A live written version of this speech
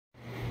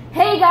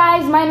Hey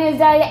guys, my name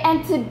is Dalia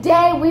and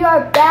today we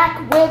are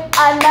back with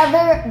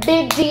another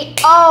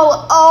video.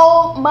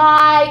 Oh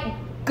my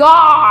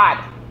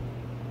god.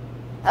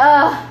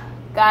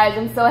 Guys,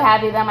 I'm so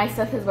happy that my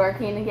stuff is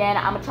working again.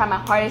 I'm gonna try my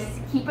hardest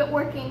to keep it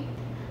working.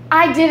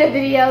 I did a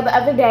video the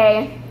other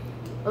day,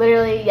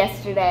 literally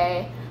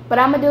yesterday, but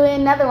I'm gonna do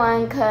another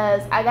one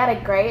because I got a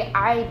great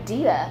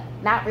idea.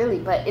 Not really,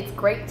 but it's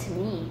great to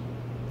me.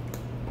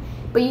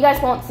 But you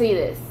guys won't see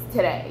this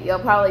today. You'll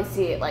probably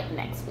see it like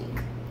next week.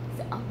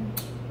 So,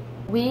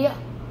 we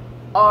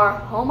are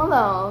home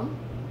alone.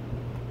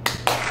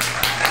 Great.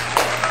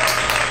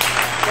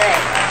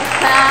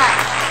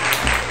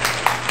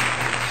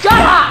 Shut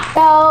up!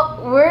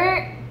 So,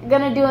 we're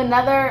gonna do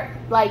another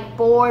like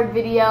bored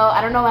video.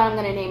 I don't know what I'm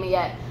gonna name it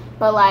yet,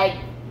 but like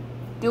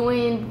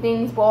doing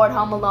things bored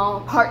home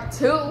alone part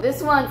 2.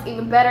 This one's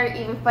even better,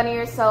 even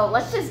funnier. So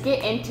let's just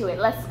get into it.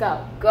 Let's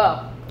go.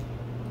 Go.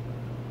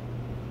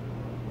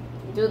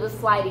 Do the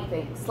slidey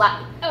thing.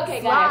 Slide.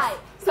 Okay, guys.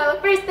 So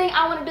the first thing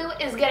I want to do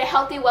is get a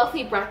healthy,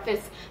 wealthy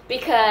breakfast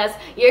because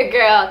your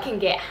girl can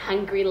get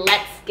hungry.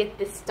 Let's get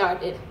this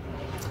started.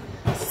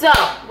 So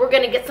we're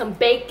gonna get some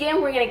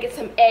bacon. We're gonna get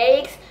some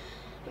eggs.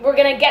 We're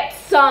gonna get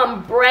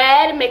some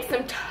bread. Make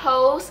some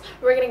toast.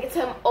 We're gonna get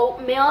some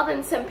oatmeal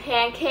and some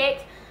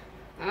pancakes.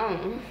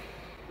 That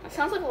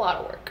sounds like a lot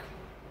of work.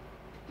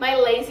 My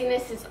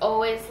laziness is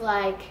always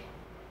like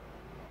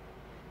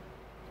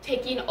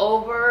taking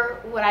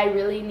over what I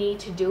really need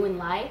to do in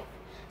life.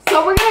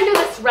 So we're gonna do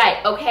this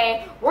right,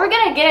 okay? We're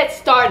gonna get it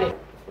started.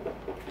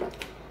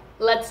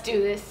 Let's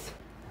do this.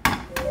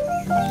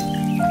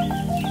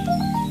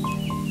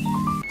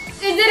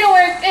 It didn't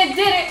work. It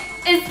didn't.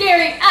 It's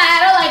scary. I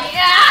don't like it.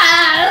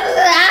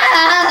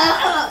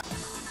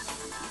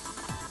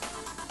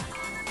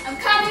 I'm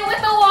coming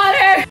with the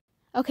water.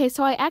 Okay,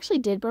 so I actually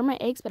did burn my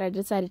eggs, but I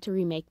decided to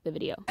remake the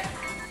video.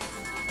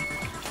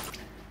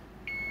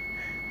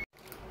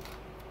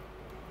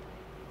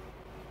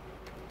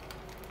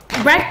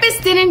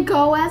 Breakfast didn't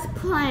go as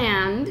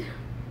planned.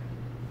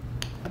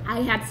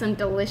 I had some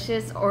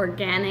delicious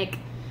organic,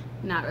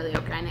 not really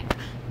organic,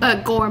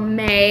 but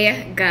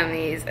gourmet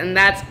gummies, and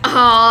that's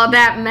all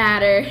that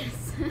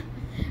matters.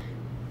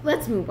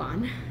 Let's move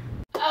on.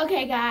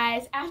 Okay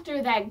guys,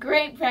 after that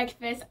great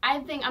breakfast, I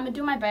think I'm gonna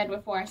do my bed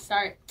before I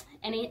start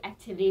any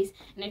activities.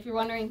 And if you're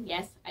wondering,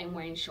 yes, I'm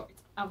wearing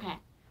shorts. Okay.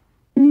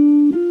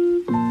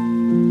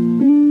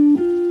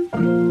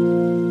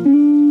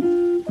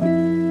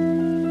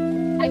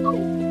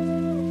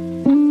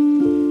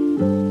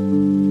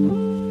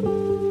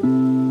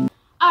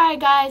 Alright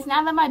guys,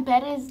 now that my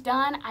bed is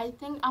done, I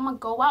think I'm gonna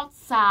go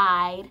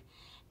outside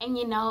and,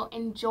 you know,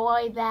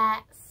 enjoy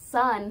that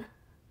sun.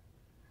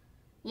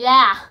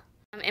 Yeah.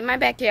 I'm in my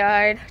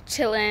backyard,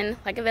 chilling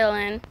like a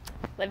villain,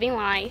 living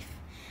life.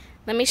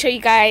 Let me show you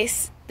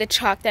guys the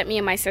chalk that me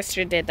and my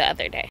sister did the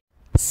other day.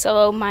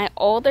 So my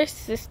older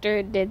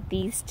sister did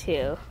these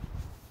two.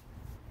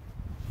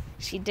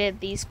 She did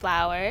these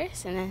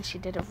flowers, and then she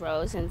did a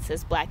rose, and it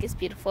says black is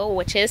beautiful,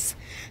 which is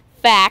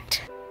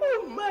fact.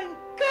 Oh my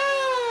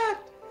god!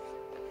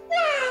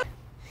 Wow.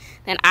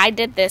 Then I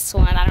did this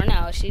one. I don't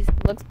know. She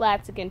looks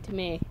Blaziken to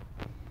me.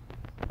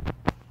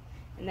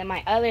 And then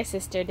my other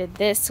sister did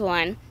this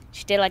one.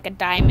 She did like a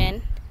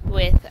diamond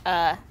with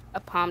a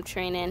palm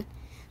tree in,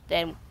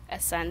 then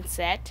a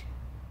sunset.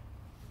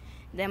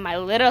 Then my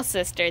little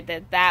sister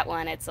did that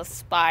one. It's a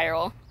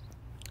spiral.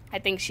 I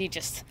think she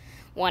just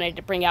wanted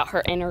to bring out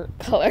her inner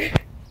color.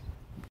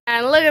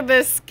 And look at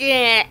this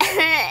skin.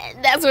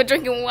 That's what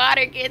drinking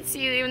water gets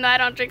you, even though I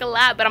don't drink a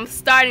lot, but I'm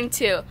starting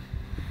to.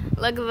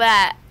 Look at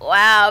that.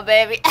 Wow,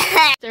 baby.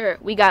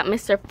 We got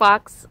Mr.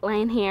 Fox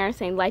laying here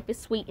saying life is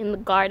sweet in the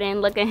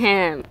garden. Look at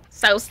him.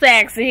 So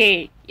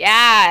sexy.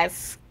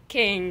 Yes.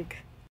 King.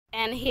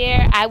 And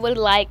here I would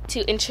like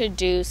to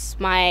introduce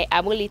my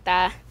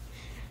abuelita.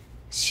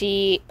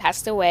 She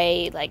passed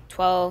away like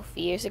 12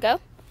 years ago.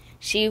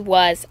 She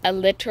was a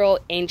literal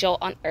angel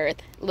on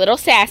earth. Little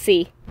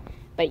sassy,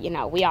 but you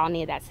know, we all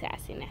need that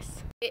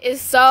sassiness. It is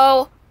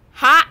so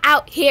hot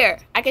out here.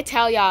 I could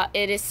tell y'all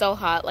it is so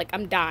hot, like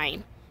I'm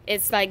dying.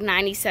 It's like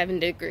 97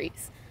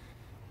 degrees.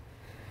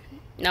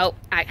 Nope,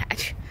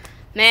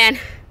 man,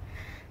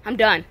 I'm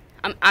done.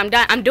 I'm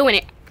done. I'm doing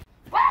it.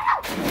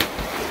 I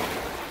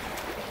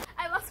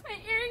lost my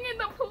earring in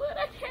the pool and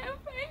I can't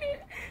find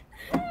it.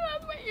 I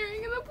lost my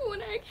earring in the pool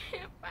and I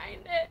can't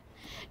find it.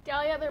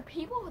 Dalia, there are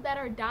people that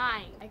are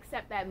dying,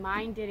 except that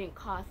mine didn't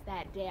cost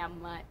that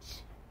damn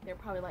much. They're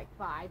probably like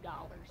 $5.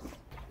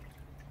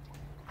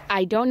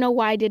 I don't know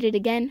why I did it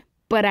again,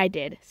 but I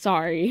did.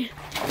 Sorry.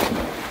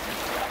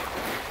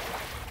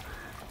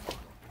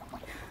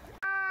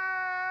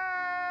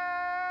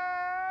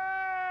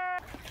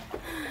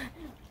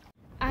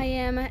 I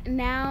am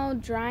now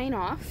drying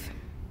off.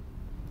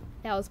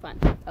 That was fun.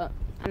 Oh,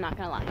 I'm not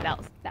gonna lie, that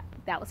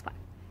was fun.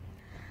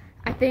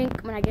 I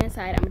think when I get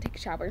inside, I'm gonna take a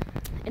shower,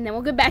 and then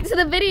we'll get back to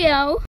the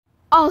video.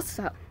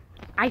 Also,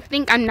 I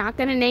think I'm not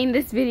gonna name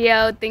this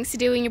video Things to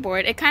Do When You're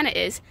Bored. It kind of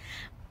is,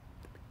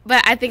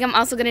 but I think I'm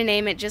also gonna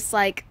name it just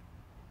like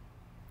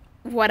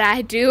what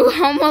I do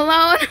home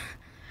alone.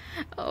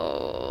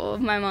 Oh,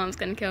 my mom's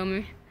gonna kill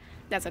me.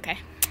 That's okay.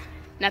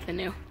 Nothing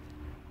new.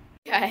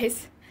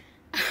 Guys,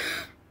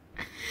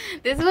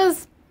 this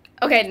was,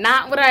 okay,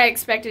 not what I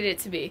expected it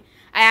to be.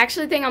 I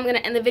actually think I'm gonna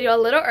end the video a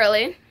little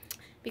early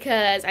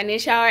because I need a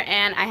shower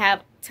and I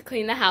have to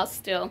clean the house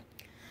still.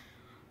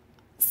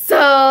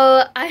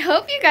 So I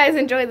hope you guys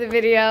enjoyed the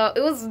video.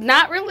 It was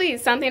not really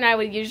something I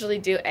would usually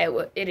do.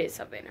 It is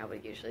something I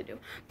would usually do,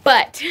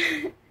 but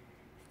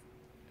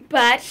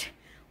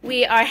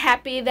we are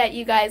happy that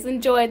you guys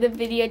enjoyed the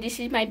video. This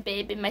is my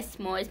baby, my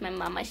s'mores, my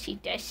mama, she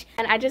does.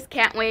 And I just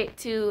can't wait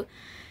to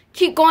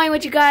keep going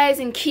with you guys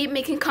and keep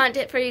making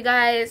content for you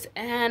guys.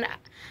 And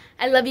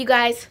I love you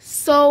guys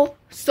so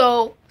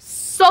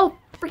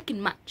freaking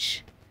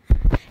much.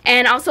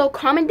 And also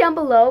comment down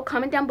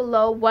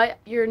below what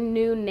your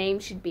new name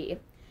should be.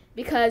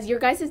 Because your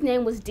guys'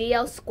 name was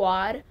DL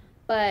Squad,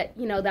 but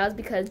you know, that was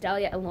because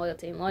Delia and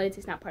Loyalty. And Loyalty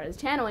is not part of the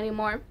channel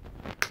anymore.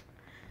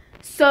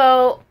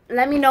 So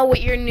let me know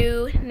what your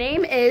new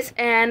name is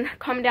and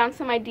comment down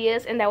some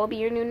ideas, and that will be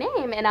your new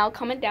name. And I'll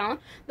comment down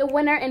the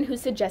winner and who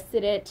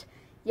suggested it.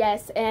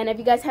 Yes, and if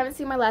you guys haven't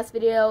seen my last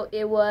video,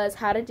 it was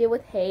how to deal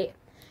with hate.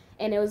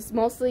 And it was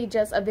mostly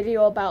just a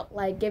video about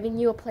like giving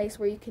you a place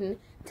where you can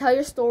tell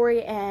your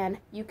story and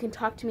you can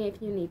talk to me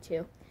if you need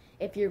to,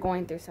 if you're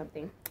going through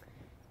something.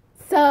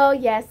 So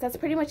yes, that's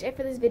pretty much it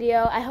for this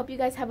video. I hope you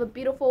guys have a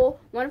beautiful,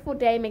 wonderful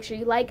day. Make sure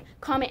you like,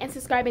 comment, and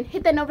subscribe, and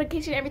hit that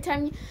notification every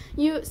time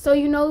hit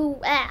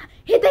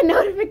that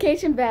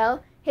notification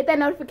bell. Hit that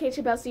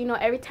notification bell so you know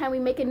every time we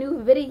make a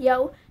new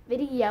video.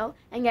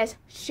 And guys,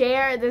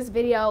 share this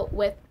video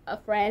with a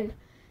friend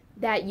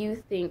that you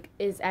think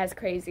is as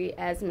crazy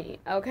as me.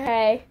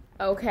 Okay?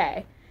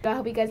 Okay. I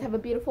hope you guys have a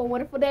beautiful,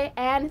 wonderful day,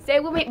 and stay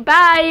with me.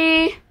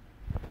 Bye!